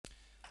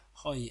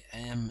Hi,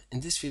 in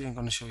this video I'm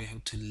going to show you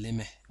how to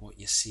limit what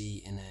you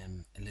see in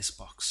a list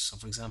box. So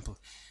for example,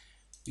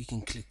 we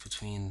can click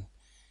between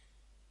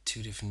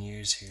two different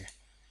years here,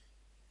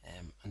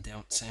 and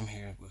down same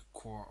here with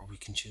quarter, we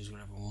can choose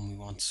whatever one we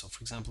want. So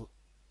for example,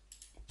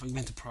 if we go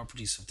into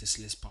properties of this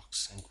list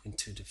box and go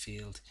into the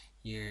field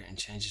year and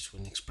change it to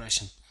an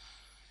expression,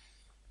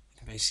 you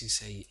can basically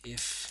say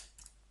if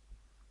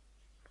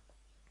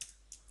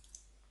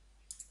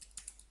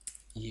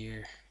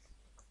year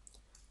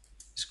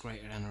is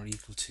greater than or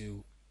equal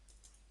to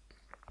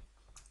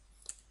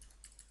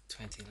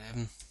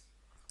 2011,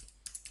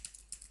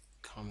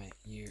 comma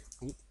year,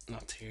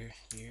 not here,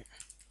 year,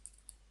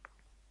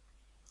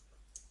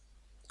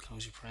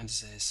 close your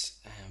parentheses,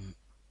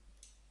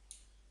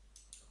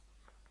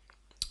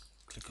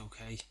 click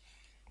OK.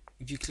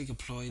 If you click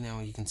apply now,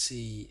 you can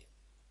see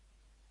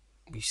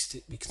we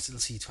can still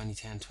see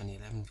 2010,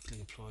 2011. If you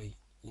click apply,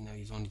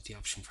 you've only the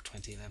option for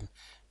 2011.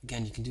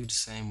 Again, you can do the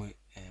same with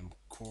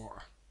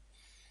quarter.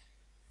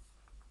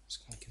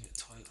 Just going to give it a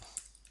title.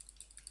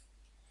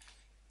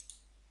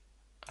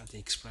 Add the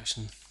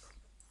expression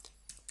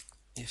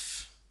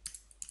if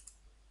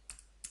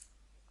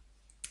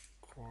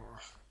quarter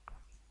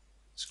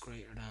is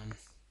greater than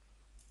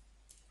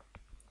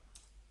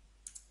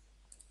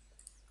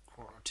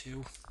quarter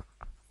two,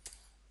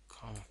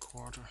 comma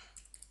quarter.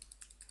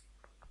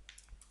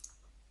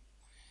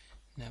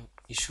 Now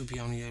you should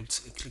be only able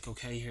to click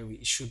OK here.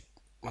 You should,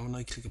 when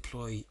I click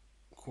apply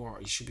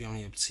quarter, you should be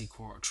only able to see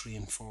quarter 3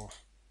 and 4.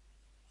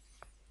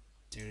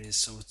 There it is.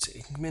 So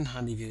it can come in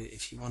handy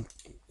if you don't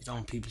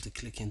want people to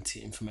click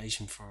into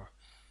information for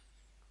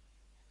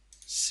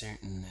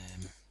certain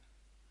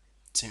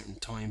certain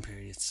time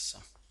periods. So,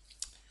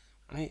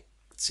 alright,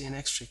 see you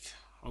next trick.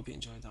 Hope you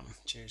enjoyed that one.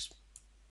 Cheers.